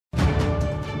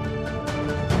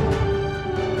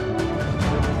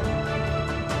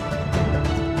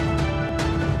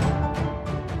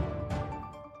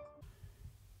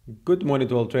Good morning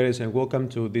to all traders and welcome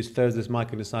to this Thursday's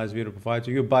market insights video provided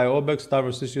to you by Orbex.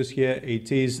 Stavros here.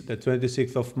 It is the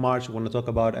 26th of March. We want to talk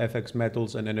about FX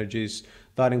metals and energies.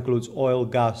 That includes oil,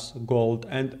 gas, gold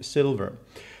and silver.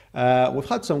 We've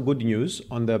had some good news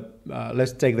on the,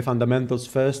 let's take the fundamentals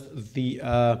first. The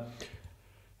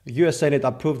US Senate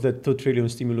approved the 2 trillion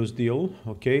stimulus deal,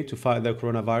 okay, to fight the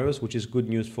coronavirus, which is good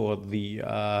news for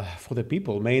the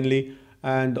people mainly,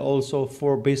 and also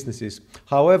for businesses.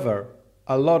 However,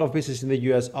 a lot of businesses in the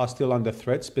US are still under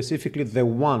threat, specifically the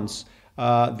ones,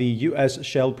 the US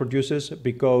shale producers,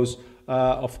 because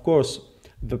of course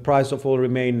the price of oil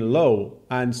remain low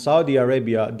and Saudi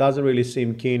Arabia doesn't really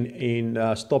seem keen in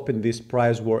stopping this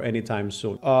price war anytime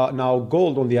soon. Now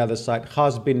gold on the other side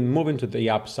has been moving to the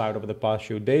upside over the past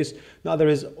few days. Now there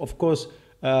is of course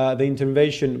the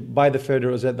intervention by the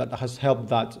Federal Reserve that has helped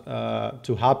that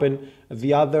to happen.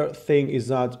 The other thing is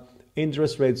that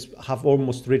interest rates have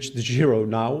almost reached zero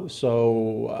now.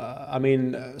 So, I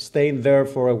mean, staying there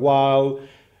for a while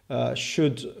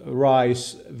should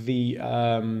rise the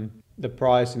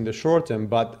price in the short term,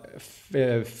 but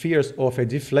fears of a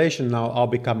deflation now are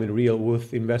becoming real,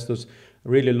 with investors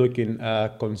really looking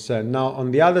concerned. Now,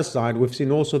 on the other side, we've seen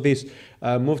also this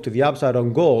move to the upside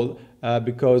on gold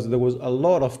because there was a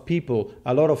lot of people,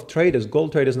 a lot of traders,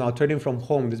 gold traders now trading from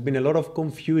home. There's been a lot of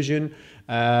confusion.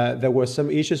 There were some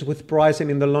issues with pricing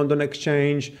in the London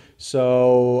exchange.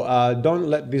 So don't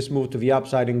let this move to the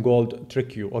upside in gold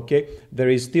trick you, okay? There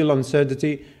is still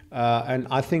uncertainty. And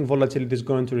I think volatility is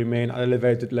going to remain at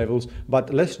elevated levels.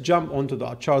 But let's jump onto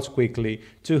the charts quickly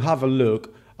to have a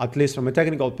look, at least from a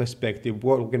technical perspective,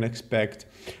 what we can expect.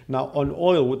 Now, on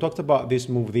oil, we talked about this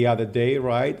move the other day,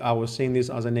 right? I was seeing this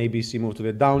as an ABC move to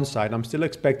the downside. I'm still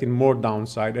expecting more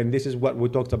downside. And this is what we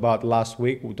talked about last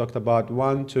week. We talked about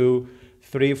 1, 2,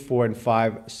 3, 4, and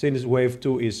 5. Since wave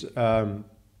 2 is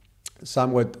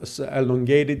somewhat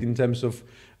elongated in terms of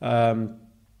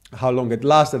how long it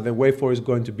lasted, then wave 4 is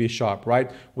going to be sharp, right?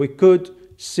 We could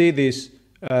see this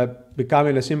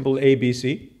becoming a simple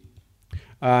ABC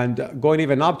and going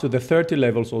even up to the 30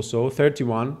 levels or so,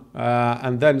 31,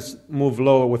 and then move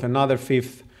lower with another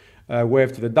fifth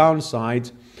wave to the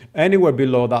downside, anywhere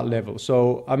below that level.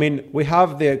 So, I mean, we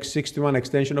have the 61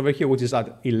 extension over here, which is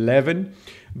at 11,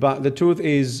 but the truth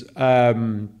is,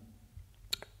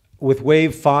 with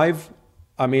wave 5,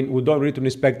 I mean, we don't really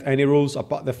respect any rules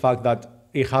apart the fact that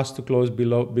it has to close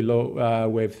below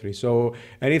wave 3. So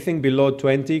anything below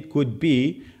 20 could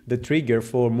be the trigger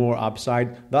for more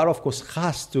upside. That of course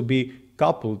has to be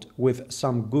coupled with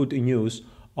some good news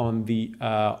on the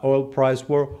oil price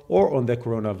war or on the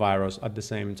coronavirus at the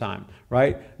same time,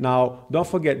 right? Now, don't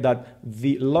forget that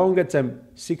the longer term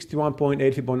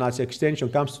 61.8 Fibonacci extension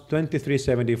comes to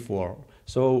 2374.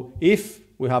 So if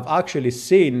we have actually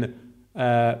seen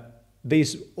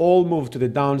this all move to the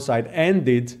downside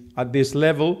ended at this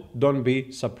level, don't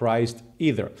be surprised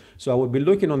either. So I would be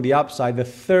looking on the upside, the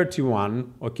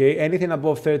 31, okay? Anything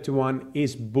above 31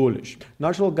 is bullish.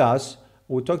 Natural gas,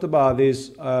 we talked about this,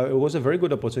 it was a very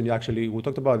good opportunity actually. We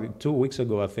talked about it 2 weeks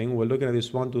ago, I think. We're looking at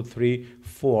this 1, 2, 3,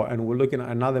 4, and we're looking at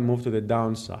another move to the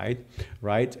downside,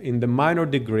 right? In the minor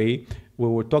degree,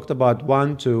 we talked about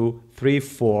 1, 2, 3,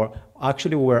 4.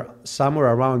 Actually, we're somewhere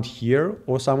around here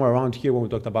or somewhere around here when we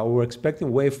talked about. We were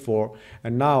expecting wave 4,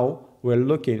 and now we're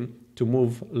looking to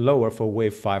move lower for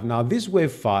wave 5. Now, this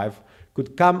wave 5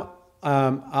 could come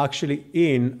actually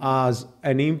in as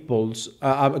an impulse,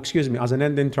 as an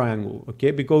ending triangle,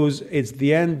 okay? Because it's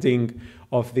the ending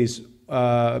of this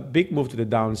big move to the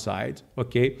downside,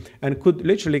 okay? And could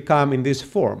literally come in this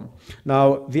form.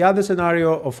 Now, the other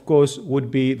scenario, of course,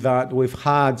 would be that we've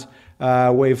had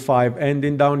wave 5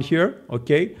 ending down here,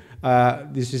 okay?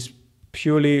 This is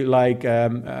purely like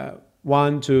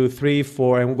 1, 2, 3,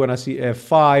 4, and we're gonna see a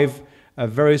 5, a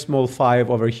very small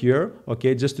 5 over here,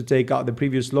 okay, just to take out the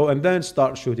previous low and then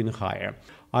start shooting higher.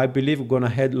 I believe we're gonna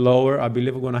head lower. I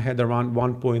believe we're gonna head around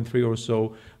 1.3 or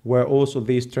so, where also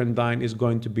this trend line is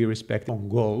going to be respected. On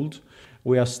gold,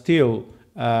 we are still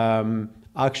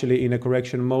actually in a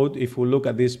correction mode. If we look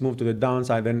at this move to the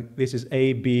downside, then this is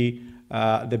A, B.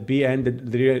 The B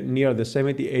ended near the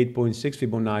 78.6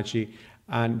 Fibonacci,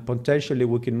 and potentially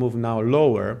we can move now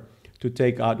lower to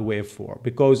take out wave 4,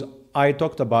 because I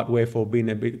talked about wave 4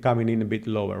 being coming in a bit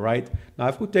lower, right? Now,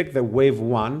 if we take the wave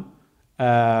 1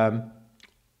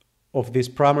 of this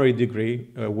primary degree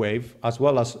wave, as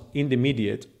well as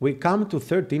intermediate, we come to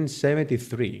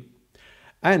 1373.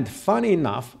 And funny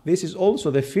enough, this is also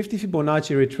the 50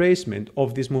 Fibonacci retracement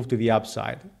of this move to the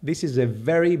upside. This is a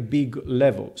very big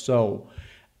level. So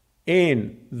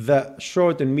In the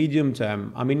short and medium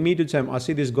term, I mean, medium term, I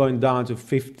see this going down to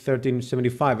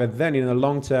 1375, and then in the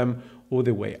long term, all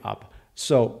the way up.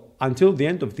 So until the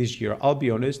end of this year, I'll be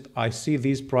honest, I see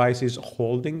these prices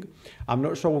holding. I'm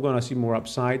not sure we're going to see more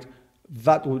upside.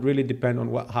 That would really depend on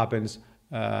what happens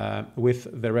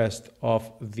with the rest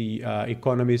of the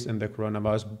economies and the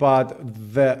coronavirus. But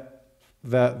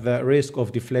the risk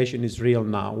of deflation is real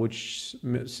now, which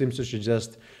seems to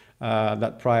suggest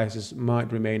that prices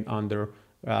might remain under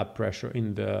pressure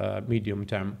in the medium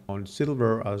term. On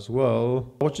silver as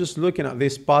well, I was just looking at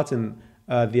this pattern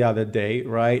the other day,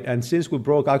 right? And since we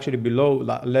broke actually below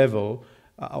that level,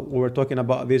 we were talking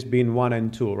about this being 1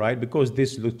 and 2, right? Because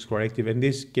this looks corrective and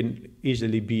this can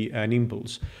easily be an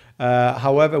impulse.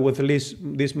 However, with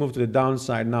this move to the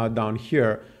downside now down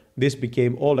here, this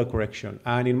became all a correction.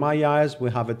 And in my eyes, we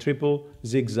have a triple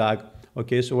zigzag.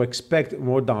 Okay, so expect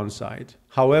more downside.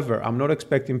 However, I'm not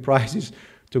expecting prices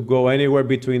to go anywhere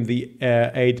between the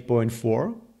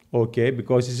 8.4, okay,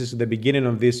 because this is the beginning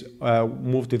of this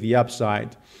move to the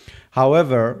upside.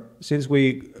 However, since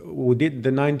we did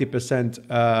the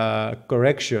 90%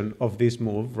 correction of this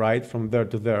move, right, from there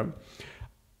to there,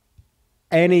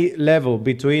 any level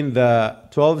between the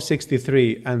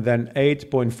 1263 and then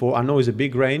 8.4, I know is a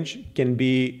big range, can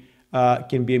be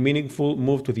a meaningful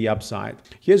move to the upside.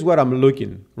 Here's what I'm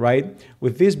looking, right?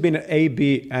 With this being A,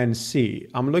 B, and C,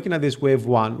 I'm looking at this wave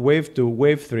 1, wave 2,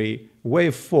 wave 3,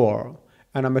 wave 4,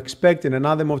 and I'm expecting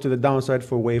another move to the downside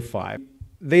for wave 5.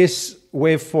 This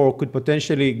wave 4 could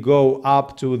potentially go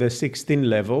up to the 16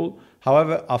 level.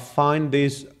 However, I find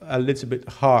this a little bit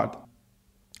hard.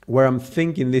 Where I'm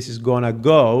thinking this is gonna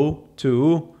go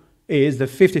to is the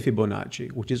 50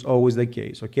 Fibonacci, which is always the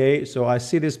case, okay? So I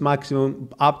see this maximum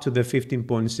up to the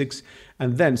 15.6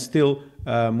 and then still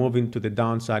moving to the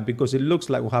downside because it looks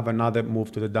like we'll have another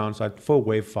move to the downside for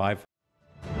wave 5